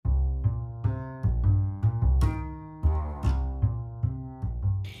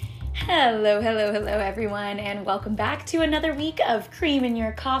Hello, everyone, and welcome back to another week of Cream in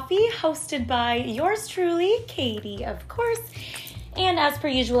Your Coffee, hosted by yours truly, Katie, of course. And as per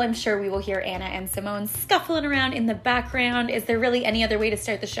usual, I'm sure we will hear Anna and Simone scuffling around in the background. Is there really any other way to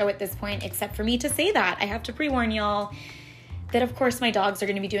start the show at this point except for me to say that? I have to pre-warn y'all that, of course, my dogs are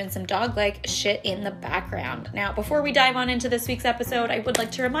going to be doing some dog-like shit in the background. Now, before we dive on into this week's episode, I would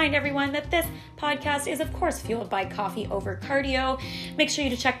like to remind everyone that this podcast is, of course, fueled by Coffee Over Cardio. Make sure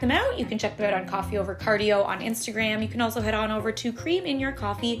you check them out. You can check them out on Coffee Over Cardio on Instagram. You can also head on over to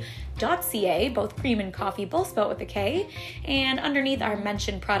creaminyourcoffee.ca, both cream and coffee, both spelled with a K. And underneath our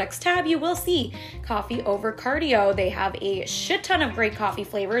mentioned products tab, you will see Coffee Over Cardio. They have a shit ton of great coffee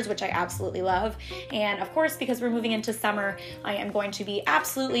flavors, which I absolutely love. And of course, because we're moving into summer, I am going to be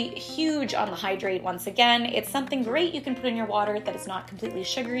absolutely huge on the hydrate once again. It's something great you can put in your water that is not completely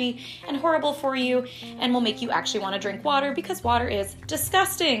sugary and horrible for you and will make you actually want to drink water because water is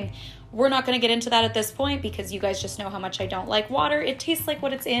disgusting. We're not going to get into that at this point because you guys just know how much I don't like water. It tastes like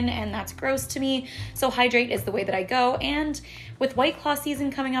what it's in, and that's gross to me. So hydrate is the way that I go. And with White Claw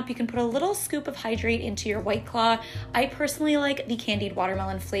season coming up, you can put a little scoop of hydrate into your White Claw. I personally like the candied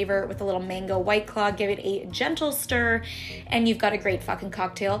watermelon flavor with a little mango White Claw. Give it a gentle stir, and you've got a great fucking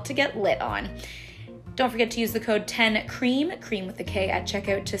cocktail to get lit on. Don't forget to use the code 10CREAM, cream with a K, at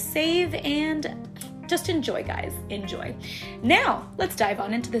checkout to save, and just enjoy, guys. Enjoy. Now, let's dive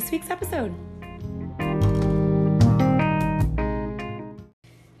on into this week's episode.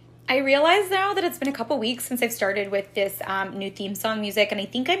 I realize now that it's been a couple weeks since I've started with this new theme song music, and I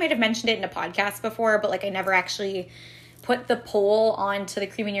think I might have mentioned it in a podcast before, but I never actually put the poll onto the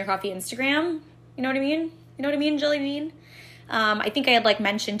Cream in Your Coffee Instagram. You know what I mean? You know what I mean, Jelly Bean? I think I had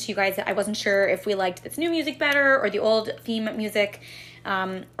mentioned to you guys that I wasn't sure if we liked this new music better or the old theme music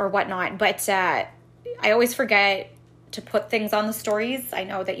or whatnot, but I always forget to put things on the stories. I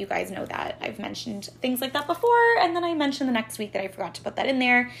know that you guys know that. I've mentioned things like that before, and then I mentioned the next week that I forgot to put that in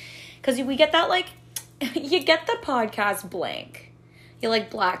there because we get that, you get the podcast blank. You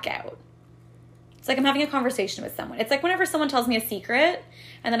black out. It's like I'm having a conversation with someone. It's like whenever someone tells me a secret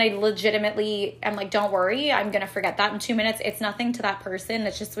and then I legitimately am like, don't worry, I'm going to forget that in 2 minutes. It's nothing to that person.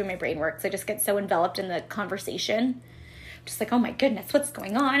 That's just the way my brain works. I just get so enveloped in the conversation. I'm just like, oh my goodness, what's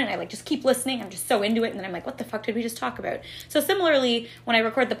going on? And I just keep listening. I'm just so into it. And then I'm like, what the fuck did we just talk about? So similarly, when I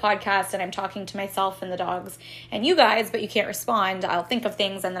record the podcast and I'm talking to myself and the dogs and you guys, but you can't respond, I'll think of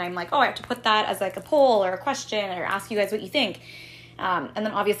things and then I'm like, oh, I have to put that as a poll or a question or ask you guys what you think. And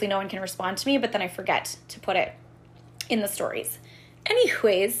then obviously no one can respond to me, but then I forget to put it in the stories.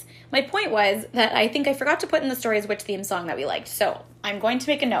 Anyways, my point was that I think I forgot to put in the stories which theme song that we liked. So I'm going to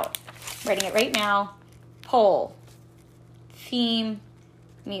make a note. I'm writing it right now. Poll. Theme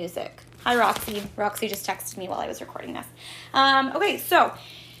music. Hi, Roxy. Roxy just texted me while I was recording this. Okay, so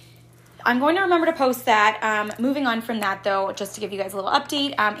I'm going to remember to post that. Moving on from that, though, just to give you guys a little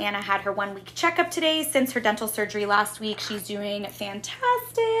update, Anna had her 1 week checkup today since her dental surgery last week. She's doing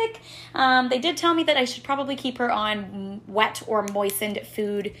fantastic. They did tell me that I should probably keep her on wet or moistened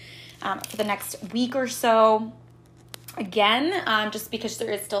food for the next week or so. Again, just because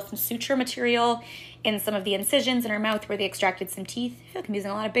there is still some suture material in some of the incisions in her mouth where they extracted some teeth. I feel like I'm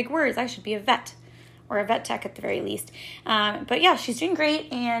using a lot of big words. I should be a vet. Or a vet tech at the very least. But yeah, she's doing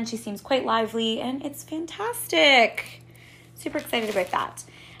great and she seems quite lively and it's fantastic. Super excited about that.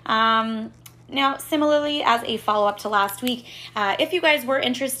 Now, similarly, as a follow-up to last week, if you guys were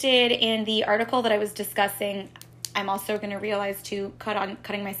interested in the article that I was discussing, I'm also going to realize to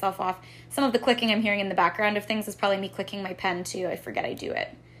cutting myself off. Some of the clicking I'm hearing in the background of things is probably me clicking my pen too. I forget I do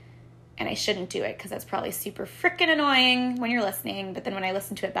it. And I shouldn't do it because that's probably super freaking annoying when you're listening. But then when I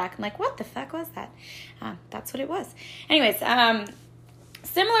listen to it back, I'm like, what the fuck was that? That's what it was. Anyways,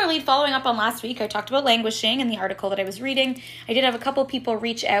 similarly, following up on last week, I talked about languishing in the article that I was reading. I did have a couple people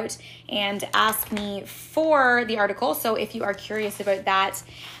reach out and ask me for the article. So if you are curious about that,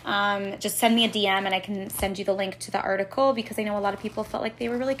 just send me a DM and I can send you the link to the article because I know a lot of people felt like they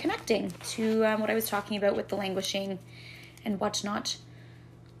were really connecting to what I was talking about with the languishing and whatnot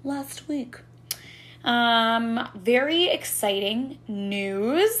last week. Very exciting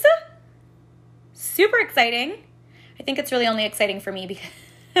news. Super exciting. I think it's really only exciting for me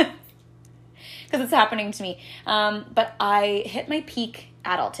because it's happening to me. But I hit my peak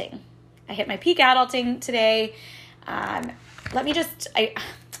adulting. Today. I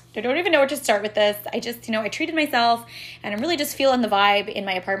don't even know where to start with this. I treated myself and I'm really just feeling the vibe in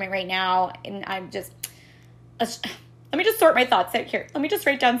my apartment right now. And I'm just, let me just sort my thoughts out here. Let me just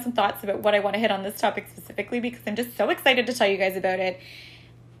write down some thoughts about what I want to hit on this topic specifically because I'm just so excited to tell you guys about it.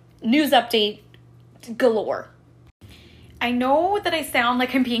 News update galore. I know that I sound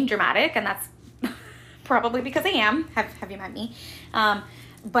like I'm being dramatic, and that's probably because I am. Have you met me?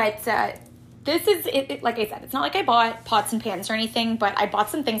 But this is, it, like I said, it's not like I bought pots and pans or anything, but I bought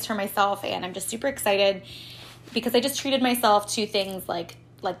some things for myself, and I'm just super excited because I just treated myself to things like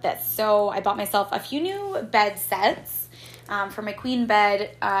this. So I bought myself a few new bed sets for my queen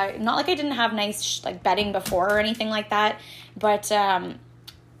bed. Not like I didn't have nice like bedding before or anything like that, but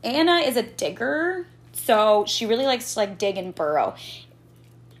Anna is a digger, so she really likes to like dig and burrow.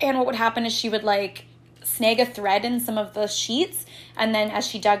 And what would happen is she would like snag a thread in some of the sheets, and then as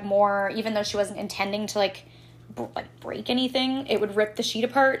she dug more, even though she wasn't intending to like break anything, it would rip the sheet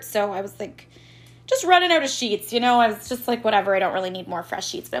apart. So I was like just running out of sheets, you know. I was just like, whatever, I don't really need more fresh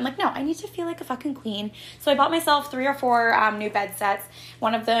sheets. But I'm like, no, I need to feel like a fucking queen. So I bought myself 3 or 4 new bed sets.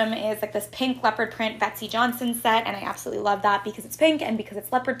 One of them is like this pink leopard print Betsey Johnson set, and I absolutely love that because it's pink and because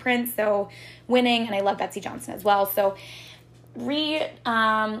it's leopard print, so winning. And I love Betsey Johnson as well. So made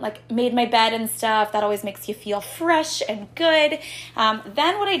my bed and stuff. That always makes you feel fresh and good.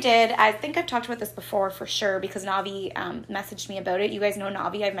 Then what I did, I think I've talked about this before for sure because Navi messaged me about it. You guys know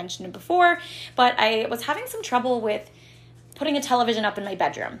Navi, I've mentioned it before, but I was having some trouble with putting a television up in my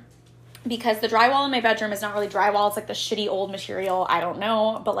bedroom because the drywall in my bedroom is not really drywall. It's like the shitty old material. I don't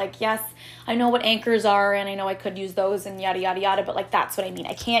know, but like, yes, I know what anchors are and I know I could use those and yada, yada, yada, but like, that's what I mean.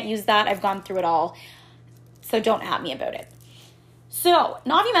 I can't use that. I've gone through it all. So don't at me about it. So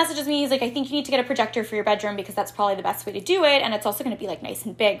Navi messages me. He's like, I think you need to get a projector for your bedroom because that's probably the best way to do it. And it's also going to be like nice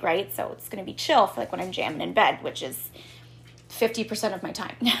and big, right? So it's going to be chill for like when I'm jamming in bed, which is 50% of my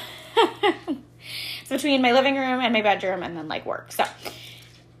time. It's between my living room and my bedroom and then like work. So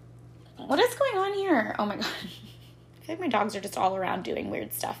what is going on here? Oh my God. I feel like my dogs are just all around doing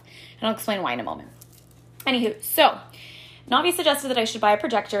weird stuff. And I'll explain why in a moment. Anywho, so Navi suggested that I should buy a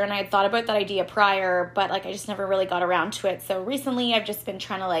projector, and I had thought about that idea prior, but like I just never really got around to it. So recently I've just been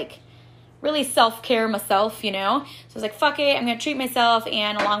trying to like really self-care myself, you know? So I was like, fuck it, I'm going to treat myself.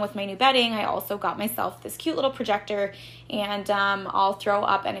 And along with my new bedding, I also got myself this cute little projector, and I'll throw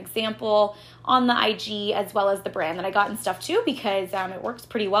up an example on the IG as well as the brand that I got and stuff too, because it works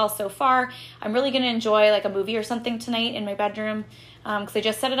pretty well so far. I'm really going to enjoy like a movie or something tonight in my bedroom because I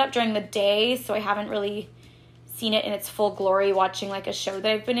just set it up during the day, so I haven't really seen it in its full glory watching like a show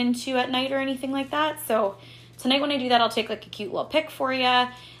that I've been into at night or anything like that. So tonight when I do that, I'll take like a cute little pic for you,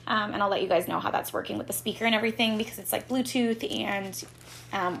 and I'll let you guys know how that's working with the speaker and everything because it's like Bluetooth and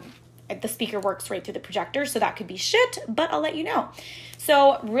the speaker works right through the projector, so that could be shit, but I'll let you know.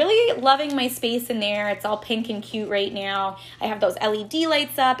 So really loving my space in there. It's all pink and cute right now. I have those LED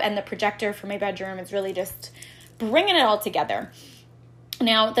lights up, and the projector for my bedroom is really just bringing it all together.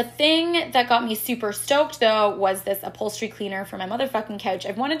 Now, the thing that got me super stoked, though, was this upholstery cleaner for my motherfucking couch.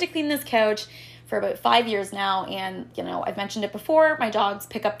 I've wanted to clean this couch for about 5 years now, and, you know, I've mentioned it before. My dogs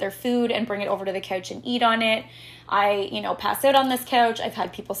pick up their food and bring it over to the couch and eat on it. I, you know, pass out on this couch. I've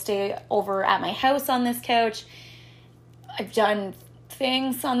had people stay over at my house on this couch. I've done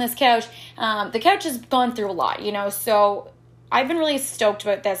things on this couch. The couch has gone through a lot, you know, so I've been really stoked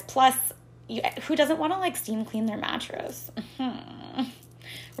about this. Plus, who doesn't want to, like, steam clean their mattress?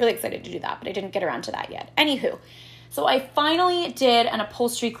 Really excited to do that, but I didn't get around to that yet. Anywho, so I finally did an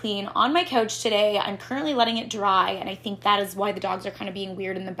upholstery clean on my couch today. I'm currently letting it dry, and I think that is why the dogs are kind of being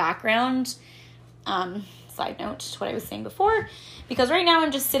weird in the background. Side note to what I was saying before, because right now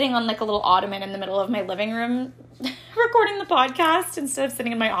I'm just sitting on like a little ottoman in the middle of my living room recording the podcast instead of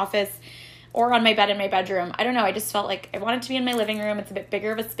sitting in my office or on my bed in my bedroom. I don't know. I just felt like I wanted to be in my living room. It's a bit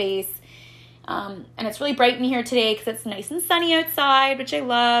bigger of a space. And it's really bright in here today because it's nice and sunny outside, which I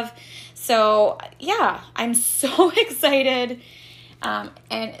love. So yeah, I'm so excited.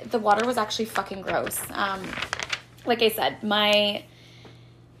 And the water was actually fucking gross. Like I said, my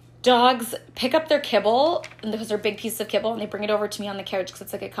dogs pick up their kibble because they're big pieces of kibble, and they bring it over to me on the couch because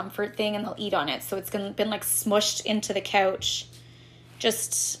it's like a comfort thing, and they'll eat on it. So it's been like smushed into the couch.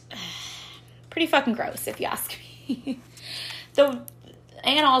 Just pretty fucking gross if you ask me.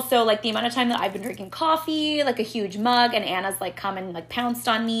 And also, like, the amount of time that I've been drinking coffee, like a huge mug, and Anna's, like, come and, like, pounced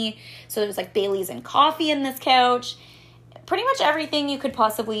on me. So there's, like, Bailey's and coffee in this couch. Pretty much everything you could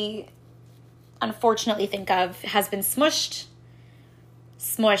possibly, unfortunately, think of has been smushed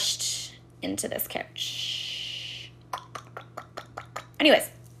into this couch. Anyways,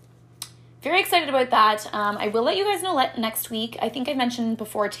 very excited about that. I will let you guys know next week. I think I mentioned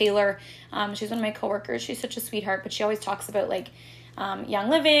before Taylor. She's one of my coworkers. She's such a sweetheart, but she always talks about, like, Young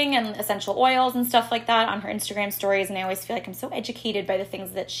Living and essential oils and stuff like that on her Instagram stories, and I always feel like I'm so educated by the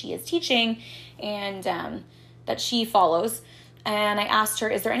things that she is teaching and that she follows. And I asked her,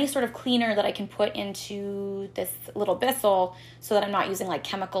 is there any sort of cleaner that I can put into this little Bissell so that I'm not using like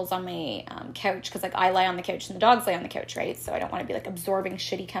chemicals on my couch? Because like I lie on the couch and the dogs lay on the couch, right? So I don't want to be like absorbing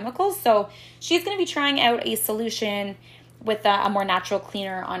shitty chemicals. So she's going to be trying out a solution with a more natural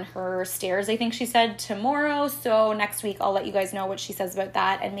cleaner on her stairs, I think she said, tomorrow. So next week I'll let you guys know what she says about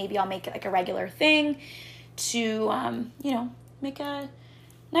that, and maybe I'll make it like a regular thing to, make a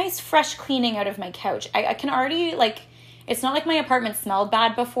nice fresh cleaning out of my couch. I can already, like, it's not like my apartment smelled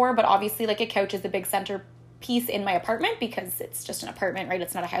bad before, but obviously like a couch is a big centerpiece in my apartment because it's just an apartment, right?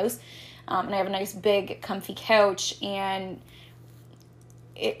 It's not a house. And I have a nice big comfy couch, and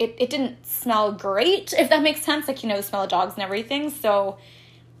it didn't smell great, if that makes sense. Like, the smell of dogs and everything. So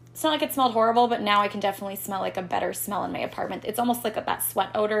it's not like it smelled horrible, but now I can definitely smell like a better smell in my apartment. It's almost like that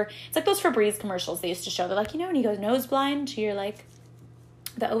sweat odor. It's like those Febreze commercials they used to show. They're like, when you go nose blind, you're like,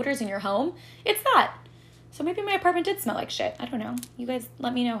 the odors in your home. It's that. So maybe my apartment did smell like shit. I don't know. You guys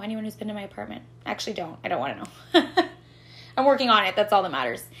let me know, anyone who's been to my apartment. Actually, don't. I don't want to know. I'm working on it. That's all that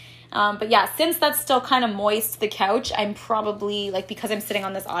matters. But yeah, since that's still kind of moist, the couch, I'm probably, like, because I'm sitting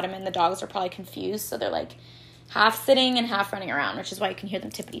on this ottoman, the dogs are probably confused. So they're like half sitting and half running around, which is why you can hear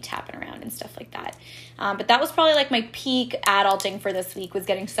them tippity tapping around and stuff like that. But that was probably like my peak adulting for this week, was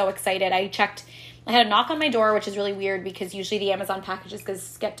getting so excited. I had a knock on my door, which is really weird because usually the Amazon packages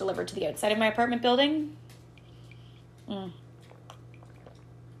get delivered to the outside of my apartment building.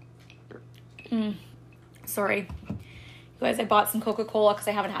 Sorry. You guys, I bought some Coca-Cola because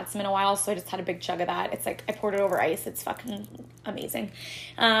I haven't had some in a while, so I just had a big chug of that. It's like, I poured it over ice. It's fucking amazing.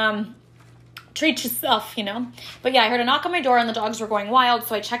 Treat yourself, But yeah, I heard a knock on my door and the dogs were going wild,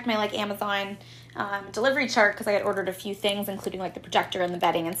 so I checked my like Amazon delivery chart because I had ordered a few things, including like the projector and the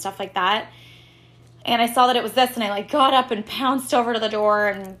bedding and stuff like that. And I saw that it was this, and I like got up and pounced over to the door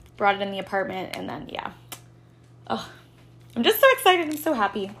and brought it in the apartment, and then, yeah. Oh, I'm just so excited. I'm so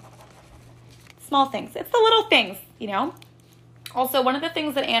happy. Small things. It's the little things, Also, one of the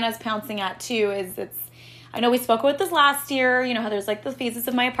things that Anna's pouncing at, too, is I know we spoke about this last year, how there's, like, the phases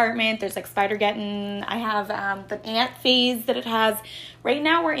of my apartment. There's, like, Spider-Geddon. I have the ant phase that it has. Right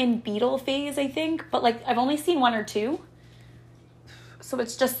now, we're in beetle phase, I think. But, like, I've only seen one or two. So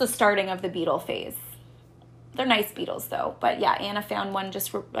it's just the starting of the beetle phase. They're nice beetles, though. But, yeah, Anna found one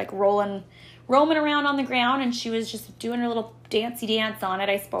just, like, roaming around on the ground, and she was just doing her little dancey dance on it,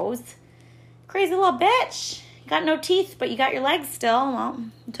 I suppose. Crazy little bitch. You got no teeth, but you got your legs still. Well,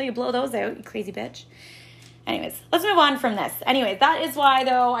 until you blow those out, you crazy bitch. Anyways, let's move on from this. Anyways, that is why,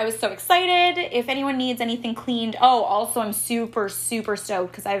 though, I was so excited. If anyone needs anything cleaned. Oh, also, I'm super, super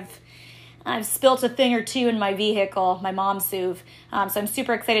stoked because I've spilt a thing or two in my vehicle, my mom's SUV. So I'm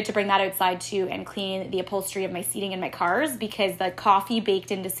super excited to bring that outside, too, and clean the upholstery of my seating in my cars because the coffee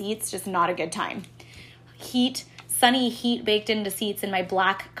baked into seats, just not a good time. Sunny heat baked into seats in my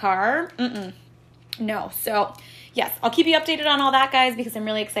black car. No. So, yes, I'll keep you updated on all that, guys, because I'm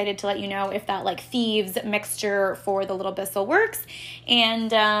really excited to let you know if that, like, thieves mixture for the little Bissell works.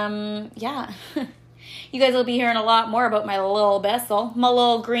 And, yeah, you guys will be hearing a lot more about my little Bissell, my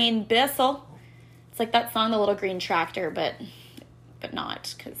little green Bissell. It's like that song, The Little Green Tractor, but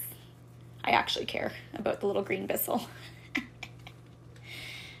not, because I actually care about the little green Bissell.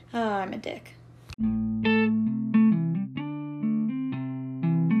 Oh, I'm a dick.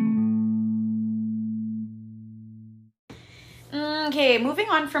 Okay, moving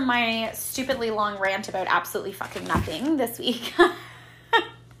on from my stupidly long rant about absolutely fucking nothing this week.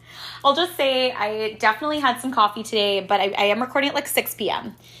 I'll just say I definitely had some coffee today, but I am recording at like 6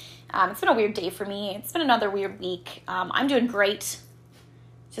 p.m. It's been a weird day for me. It's been another weird week. I'm doing great.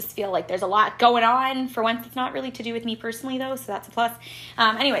 Just feel like there's a lot going on. For once, it's not really to do with me personally, though, so that's a plus.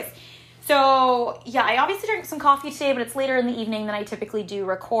 Anyways, so yeah, I obviously drank some coffee today, but it's later in the evening than I typically do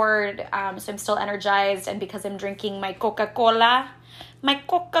record, so I'm still energized, and because I'm drinking my Coca-Cola,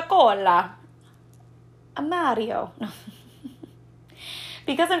 a Mario.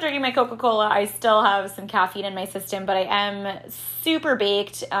 Because I'm drinking my Coca-Cola, I still have some caffeine in my system, but I am super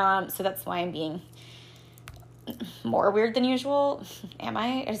baked, so that's why I'm being more weird than usual. Am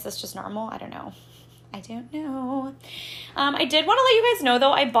I? Is this just normal? I don't know. I did want to let you guys know,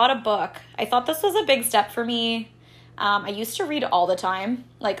 though, I bought a book. I thought this was a big step for me. I used to read all the time,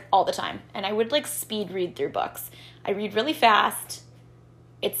 and I would, like, speed read through books. I read really fast.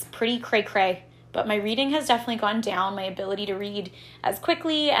 It's pretty cray-cray, but my reading has definitely gone down, my ability to read as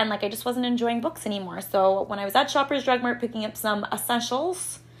quickly, and, like, I just wasn't enjoying books anymore. So when I was at Shoppers Drug Mart picking up some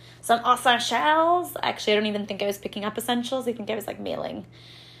essentials, actually, I don't even think I was picking up essentials. I think I was, like, mailing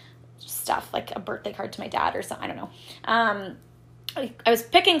stuff, like a birthday card to my dad or something. I don't know. I was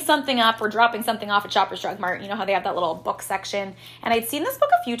picking something up or dropping something off at Shoppers Drug Mart. You know how they have that little book section. And I'd seen this book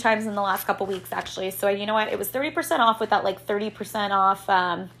a few times in the last couple weeks, actually. So you know what? It was 30% off with that 30% off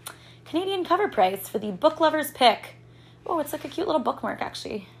Canadian cover price for the Book Lover's Pick. Oh, it's like a cute little bookmark,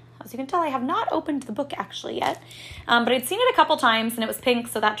 actually. As you can tell, I have not opened the book actually yet. But I'd seen it a couple times and it was pink,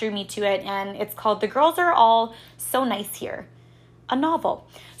 so that drew me to it. And it's called The Girls Are All So Nice Here, a novel.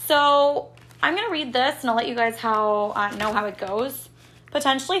 So I'm going to read this and I'll let you guys know how it goes.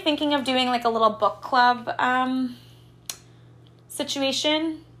 Potentially thinking of doing a little book club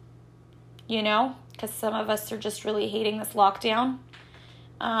situation, because some of us are just really hating this lockdown.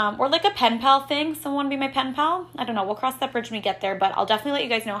 Or a pen pal thing. Someone be my pen pal? I don't know. We'll cross that bridge when we get there, but I'll definitely let you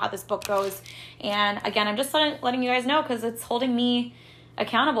guys know how this book goes. And again, I'm just letting you guys know because it's holding me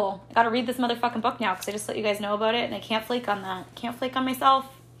accountable. I got to read this motherfucking book now because I just let you guys know about it and I can't flake on that. Can't flake on myself.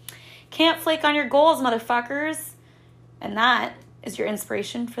 Can't flake on your goals, motherfuckers. And that is your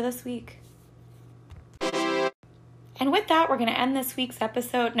inspiration for this week. And with that, we're going to end this week's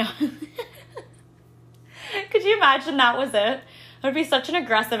episode. No. Could you imagine that was it? It would be such an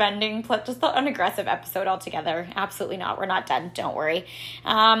aggressive ending, just an aggressive episode altogether. Absolutely not. We're not done. Don't worry.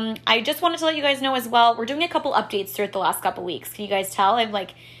 I just wanted to let you guys know as well, we're doing a couple updates throughout the last couple weeks. Can you guys tell? I'm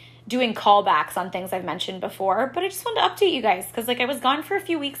doing callbacks on things I've mentioned before, but I just wanted to update you guys because I was gone for a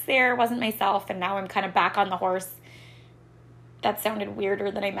few weeks there, wasn't myself, and now I'm kind of back on the horse. That sounded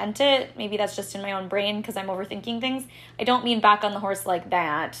weirder than I meant it. Maybe that's just in my own brain because I'm overthinking things. I don't mean back on the horse like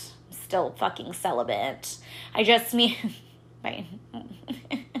that. I'm still fucking celibate. I just mean... I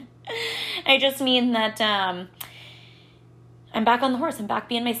just mean that I'm back on the horse. I'm back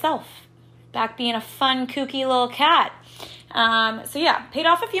being myself. Back being a fun, kooky little cat. So yeah, paid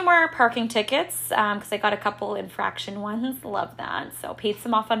off a few more parking tickets because I got a couple infraction ones. Love that. So paid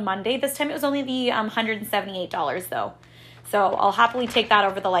some off on Monday. This time it was only the $178 though. So I'll happily take that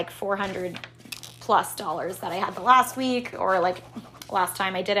over the $400 plus that I had the last week or last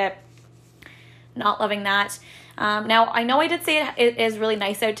time I did it. Not loving that. Now, I know I did say it is really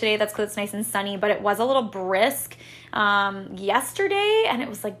nice out today. That's because it's nice and sunny, but it was a little brisk yesterday, and it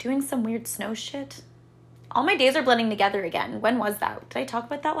was doing some weird snow shit. All my days are blending together again. When was that? Did I talk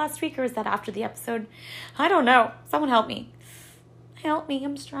about that last week, or was that after the episode? I don't know. Someone help me. Help me.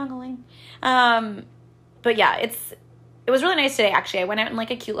 I'm struggling. But yeah, it was really nice today, actually. I went out in a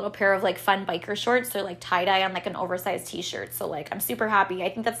cute little pair of fun biker shorts. They're tie-dye on an oversized t-shirt. So I'm super happy. I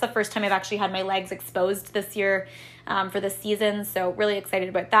think that's the first time I've actually had my legs exposed this year for this season. So really excited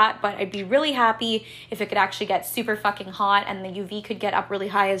about that. But I'd be really happy if it could actually get super fucking hot and the UV could get up really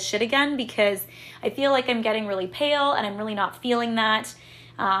high as shit again because I feel like I'm getting really pale and I'm really not feeling that.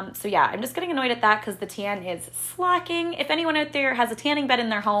 So yeah, I'm just getting annoyed at that because the tan is slacking. If anyone out there has a tanning bed in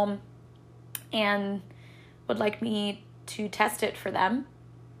their home and would like me to test it for them,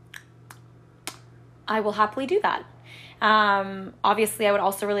 I will happily do that. Obviously, I would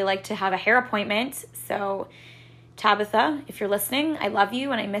also really like to have a hair appointment. So Tabitha, if you're listening, I love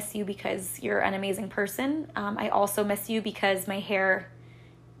you and I miss you because you're an amazing person. I also miss you because my hair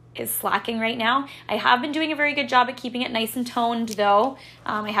is slacking right now. I have been doing a very good job at keeping it nice and toned though.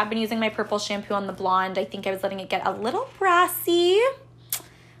 I have been using my purple shampoo on the blonde. I think I was letting it get a little brassy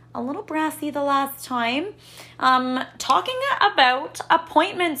the last time. Talking about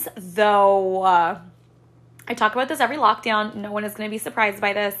appointments though, I talk about this every lockdown. No one is going to be surprised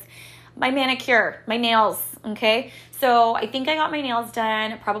by this. My manicure, my nails, okay? So I think I got my nails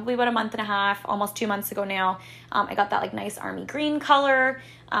done probably about a month and a half, almost 2 months ago now. I got that nice army green color.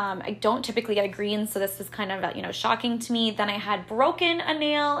 I don't typically get a green, so this was kind of, shocking to me. Then I had broken a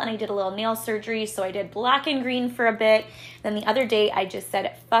nail and I did a little nail surgery. So I did black and green for a bit. Then the other day I just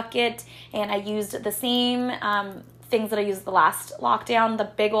said, fuck it. And I used the same things that I used the last lockdown, the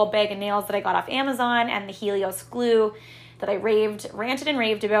big old bag of nails that I got off Amazon and the Helios glue that I ranted and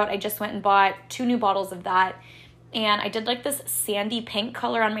raved about. I just went and bought 2 new bottles of that. And I did this sandy pink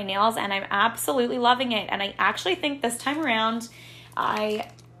color on my nails and I'm absolutely loving it. And I actually think this time around, I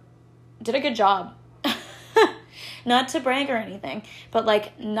did a good job. Not to brag or anything,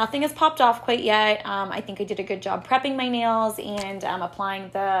 but nothing has popped off quite yet. I think I did a good job prepping my nails and applying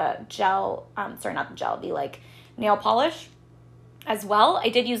the gel, the nail polish as well. I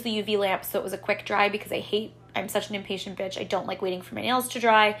did use the UV lamp, so it was a quick dry because I'm such an impatient bitch. I don't like waiting for my nails to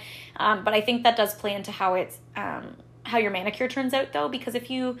dry. But I think that does play into how your manicure turns out though, because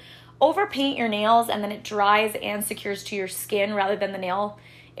if you overpaint your nails and then it dries and secures to your skin rather than the nail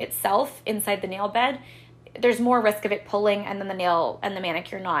itself inside the nail bed, there's more risk of it pulling and then the nail and the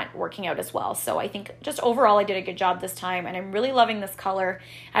manicure not working out as well. So I think just overall I did a good job this time and I'm really loving this color.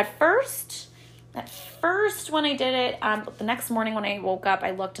 At first, at first when I did it, the next morning when I woke up,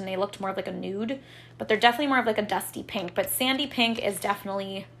 I looked and they looked more of like a nude, but they're definitely more of like a dusty pink. But sandy pink is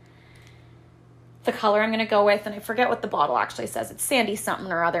definitely the color I'm going to go with. And I forget what the bottle actually says. It's sandy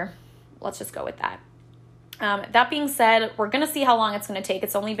something or other. Let's just go with that. That being said, we're going to see how long it's going to take.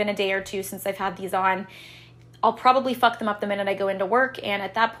 It's only been a day or two since I've had these on. I'll probably fuck them up the minute I go into work. And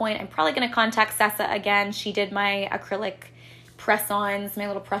at that point, I'm probably going to contact Sessa again. She did my acrylic press-ons, my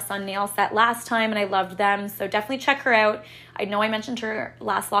little press-on nail set last time, and I loved them. So definitely check her out. I know I mentioned her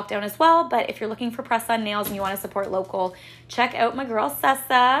last lockdown as well, but if you're looking for press-on nails and you want to support local, check out my girl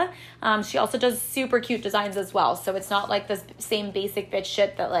Sessa. She also does super cute designs as well. So it's not like this same basic bitch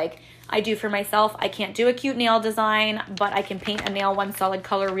shit that like I do for myself. I can't do a cute nail design, but I can paint a nail one solid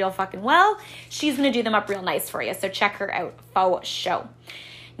color real fucking well. She's going to do them up real nice for you. So check her out for show.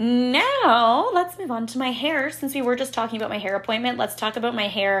 Now, let's move on to my hair. Since we were just talking about my hair appointment, let's talk about my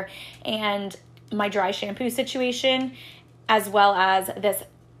hair and my dry shampoo situation, as well as this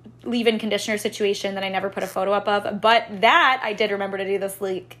leave-in conditioner situation that I never put a photo up of. But that, I did remember to do this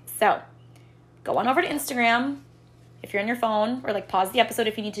week. So, go on over to Instagram if you're on your phone, or like pause the episode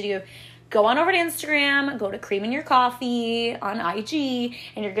if you need to go on over to Instagram, go to Cream in Your Coffee on IG,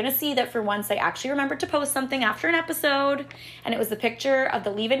 and you're going to see that for once I actually remembered to post something after an episode, and it was the picture of the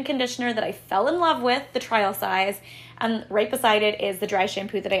leave-in conditioner that I fell in love with, the trial size, and right beside it is the dry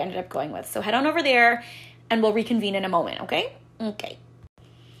shampoo that I ended up going with. So head on over there, and we'll reconvene in a moment, okay?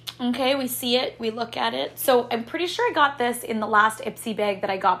 Okay, we see it, we look at it. So I'm pretty sure I got this in the last Ipsy bag that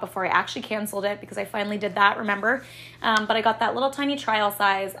I got before I actually canceled it, because I finally did that, remember? But I got that little tiny trial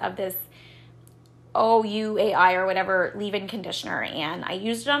size of this OUAI or whatever leave-in conditioner, and I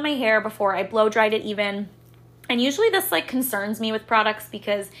used it on my hair before I blow dried it even. And usually this like concerns me with products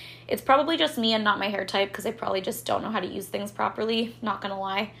because it's probably just me and not my hair type, because I probably just don't know how to use things properly, not gonna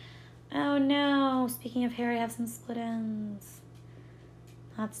lie. Oh no, speaking of hair, I have some split ends.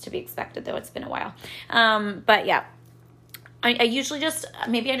 That's to be expected though, it's been a while. But yeah, I usually just,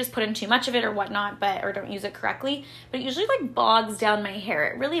 maybe I just put in too much of it or whatnot, or don't use it correctly, but it usually like bogs down my hair.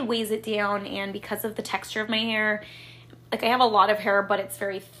 It really weighs it down, and because of the texture of my hair, like I have a lot of hair, but it's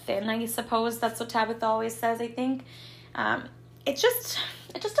very thin, I suppose. That's what Tabitha always says, I think. It just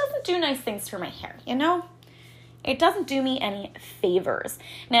doesn't do nice things for my hair, you know? It doesn't do me any favors.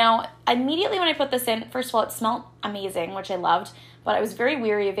 Now, immediately when I put this in, first of all, it smelled amazing, which I loved, but I was very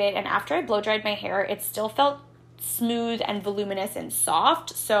weary of it, and after I blow dried my hair, it still felt smooth and voluminous and soft,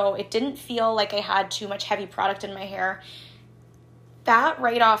 so it didn't feel like I had too much heavy product in my hair. That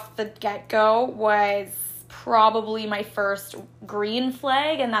right off the get-go was probably my first green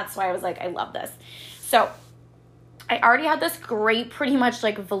flag, and that's why I was like, I love this. So I already had this great, pretty much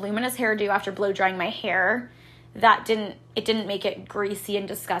like voluminous hairdo after blow drying my hair. It didn't make it greasy and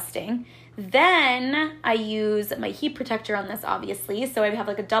disgusting. Then I use my heat protector on this, obviously. So I have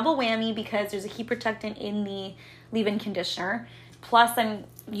like a double whammy because there's a heat protectant in the leave-in conditioner. Plus I'm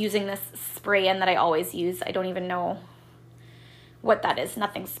using this spray-in that I always use. I don't even know what that is.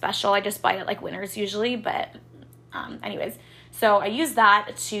 Nothing special. I just buy it like Winners usually. But anyways, so I use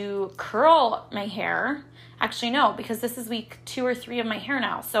that to curl my hair. Actually, no, because this is week 2 or 3 of my hair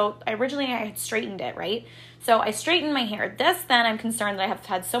now. So originally I had straightened it, right? So I straightened my hair. Then I'm concerned that I have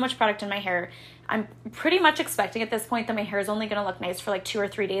had so much product in my hair. I'm pretty much expecting at this point that my hair is only going to look nice for like 2 or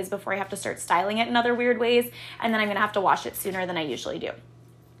 3 days before I have to start styling it in other weird ways. And then I'm going to have to wash it sooner than I usually do.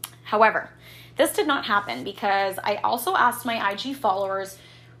 However, this did not happen because I also asked my IG followers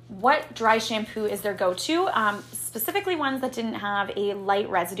what dry shampoo is their go-to, specifically ones that didn't have a light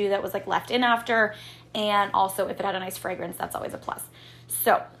residue that was like left in after, and also if it had a nice fragrance, that's always a plus.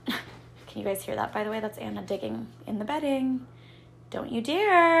 So, can you guys hear that, by the way? That's Anna digging in the bedding. Don't you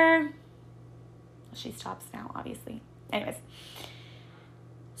dare. She stops now, obviously. Anyways,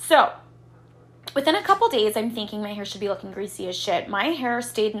 so within a couple days, I'm thinking my hair should be looking greasy as shit. My hair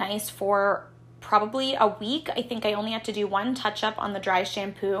stayed nice for probably a week. I think I only had to do one touch up on the dry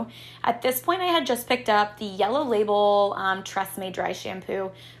shampoo. At this point, I had just picked up the Yellow Label Tresemme dry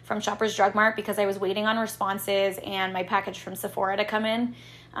shampoo from Shoppers Drug Mart because I was waiting on responses and my package from Sephora to come in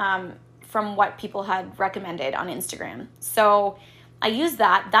from what people had recommended on Instagram. So I used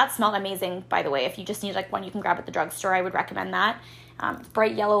that. That smelled amazing, by the way. If you just need like one you can grab at the drugstore, I would recommend that.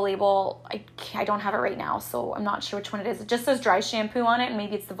 Bright Yellow Label, I don't have it right now, so I'm not sure which one it is. It just says dry shampoo on it, and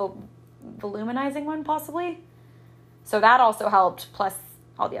maybe it's the volumizing one possibly. So that also helped, plus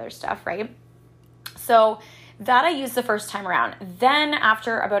all the other stuff, right? So that I used the first time around. Then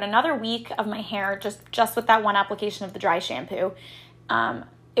after about another week of my hair, just with that one application of the dry shampoo,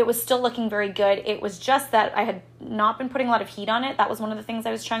 it was still looking very good. It was just that I had not been putting a lot of heat on it. That was one of the things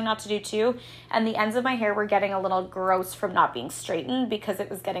I was trying not to do too. And the ends of my hair were getting a little gross from not being straightened because it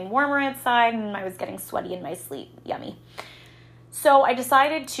was getting warmer outside and I was getting sweaty in my sleep. Yummy. So I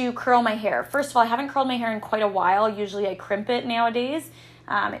decided to curl my hair. First of all, I haven't curled my hair in quite a while. Usually I crimp it nowadays.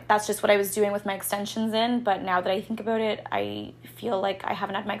 That's just what I was doing with my extensions in. But now that I think about it, I feel like I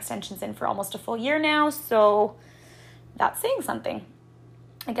haven't had my extensions in for almost a full year now. So that's saying something.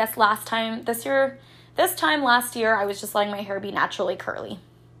 I guess this time last year, I was just letting my hair be naturally curly.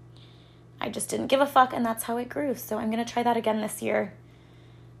 I just didn't give a fuck, and that's how it grew. So I'm going to try that again this year.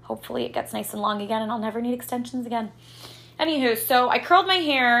 Hopefully it gets nice and long again, and I'll never need extensions again. Anywho, so I curled my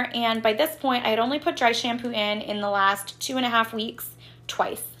hair, and by this point, I had only put dry shampoo in the last 2.5 weeks,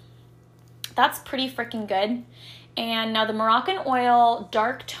 twice. That's pretty freaking good. And now the Moroccan Oil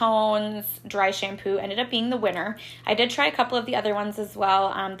Dark Tones dry shampoo ended up being the winner. I did try a couple of the other ones as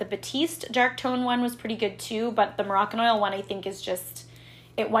well. The Batiste Dark Tone one was pretty good too, but the Moroccan Oil one I think is just,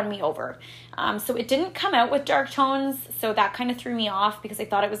 it won me over. So it didn't come out with dark tones, so that kind of threw me off because I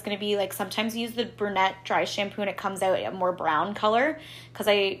thought it was going to be like, sometimes you use the brunette dry shampoo and it comes out a more brown color. Because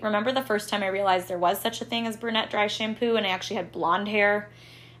I remember the first time I realized there was such a thing as brunette dry shampoo and I actually had blonde hair.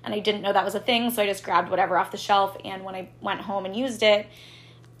 And I didn't know that was a thing, so I just grabbed whatever off the shelf, and when I went home and used it,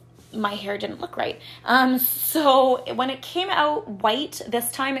 my hair didn't look right. So when it came out white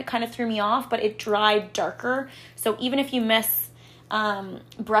this time, it kind of threw me off, but it dried darker. So even if you miss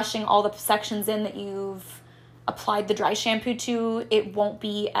brushing all the sections in that you've applied the dry shampoo to, it won't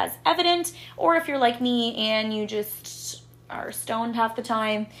be as evident. Or if you're like me and you just are stoned half the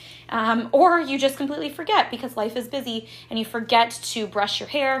time, or you just completely forget because life is busy and you forget to brush your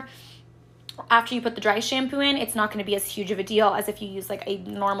hair after you put the dry shampoo in, it's not going to be as huge of a deal as if you use like a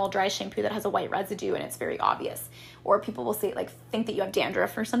normal dry shampoo that has a white residue and it's very obvious, or people will say, like, think that you have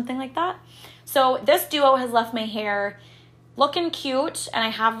dandruff or something like that. So this duo has left my hair looking cute, and I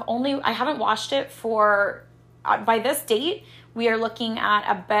haven't washed it for by this date we are looking at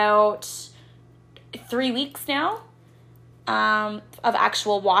about 3 weeks now of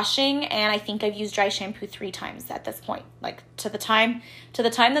actual washing, and I think I've used dry shampoo 3 times at this point. Like to the time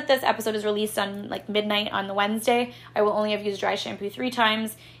that this episode is released on like midnight on the Wednesday, I will only have used dry shampoo 3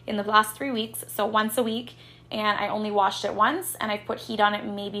 times in the last 3 weeks, so once a week, and I only washed it once, and I've put heat on it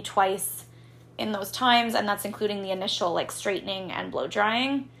maybe twice in those times, and that's including the initial like straightening and blow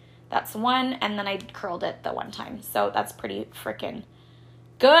drying. That's one, and then I curled it the one time. So that's pretty freaking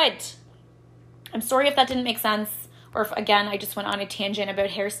good. I'm sorry if that didn't make sense, or if, again, I just went on a tangent about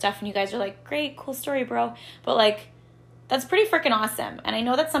hair stuff and you guys are like, great, cool story, bro. But, like, that's pretty freaking awesome. And I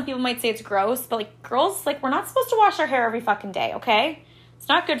know that some people might say it's gross, but, like, girls, like, we're not supposed to wash our hair every fucking day, okay? It's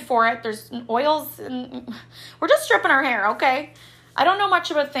not good for it. There's oils, and we're just stripping our hair, okay? I don't know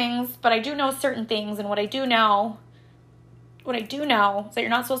much about things, but I do know certain things, and what I do know is that you're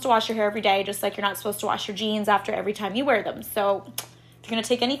not supposed to wash your hair every day, just like you're not supposed to wash your jeans after every time you wear them. So if you're going to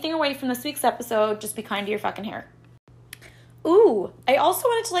take anything away from this week's episode, just be kind to your fucking hair. Ooh, I also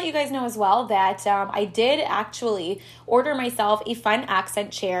wanted to let you guys know as well that I did actually order myself a fun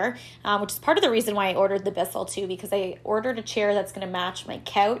accent chair, which is part of the reason why I ordered the Bissell too, because I ordered a chair that's going to match my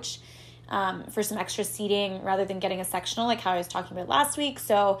couch for some extra seating rather than getting a sectional like how I was talking about last week.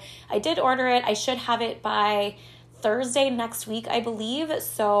 So I did order it. I should have it by Thursday next week, I believe.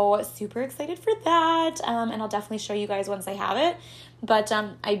 So super excited for that. And I'll definitely show you guys once I have it. But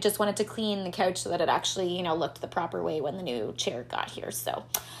I just wanted to clean the couch so that it actually, looked the proper way when the new chair got here. So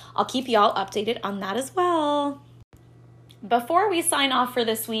I'll keep y'all updated on that as well. Before we sign off for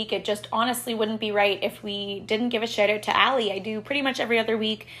this week, it just honestly wouldn't be right if we didn't give a shout out to Allie. I do pretty much every other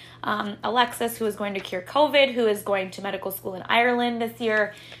week. Alexis, who is going to cure COVID, who is going to medical school in Ireland this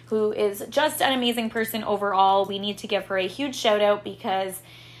year, who is just an amazing person overall. We need to give her a huge shout out because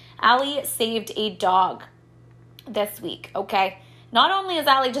Allie saved a dog this week, okay? Not only is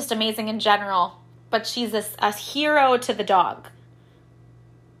Allie just amazing in general, but she's a hero to the dog.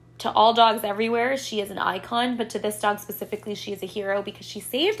 To all dogs everywhere, she is an icon, but to this dog specifically, she is a hero because she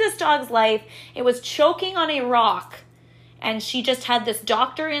saved this dog's life. It was choking on a rock, and she just had this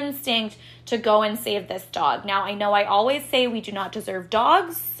doctor instinct to go and save this dog. Now, I know I always say we do not deserve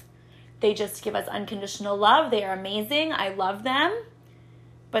dogs. They just give us unconditional love. They are amazing. I love them.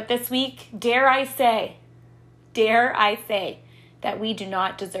 But this week, dare I say, that we do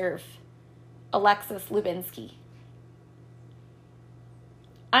not deserve Alexis Lubinsky.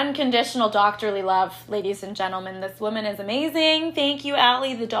 Unconditional doctorly love, ladies and gentlemen. This woman is amazing. Thank you,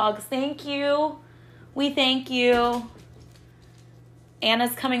 Allie. The dogs, thank you. We thank you.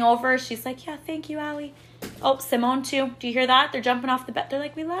 Anna's coming over. She's like, yeah, thank you, Allie. Oh, Simone too. Do you hear that? They're jumping off the bed. They're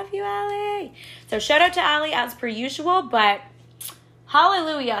like, we love you, Allie. So shout out to Allie as per usual, but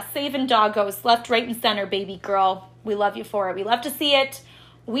hallelujah. Saving doggos left, right, and center, baby girl. We love you for it. We love to see it.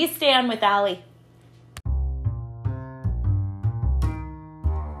 We stand with Allie.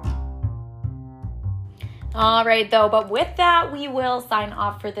 All right, though, but with that, we will sign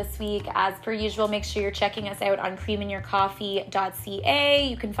off for this week. As per usual, make sure you're checking us out on creaminyourcoffee.ca.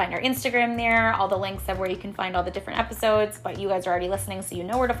 You can find our Instagram there, all the links of where you can find all the different episodes, but you guys are already listening, so you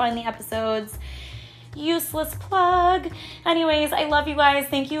know where to find the episodes. Useless plug. Anyways, I love you guys.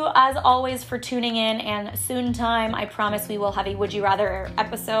 Thank you, as always, for tuning in, and soon time, I promise we will have a Would You Rather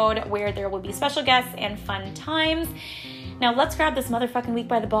episode where there will be special guests and fun times. Now, let's grab this motherfucking week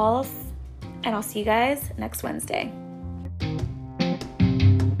by the balls. And I'll see you guys next Wednesday.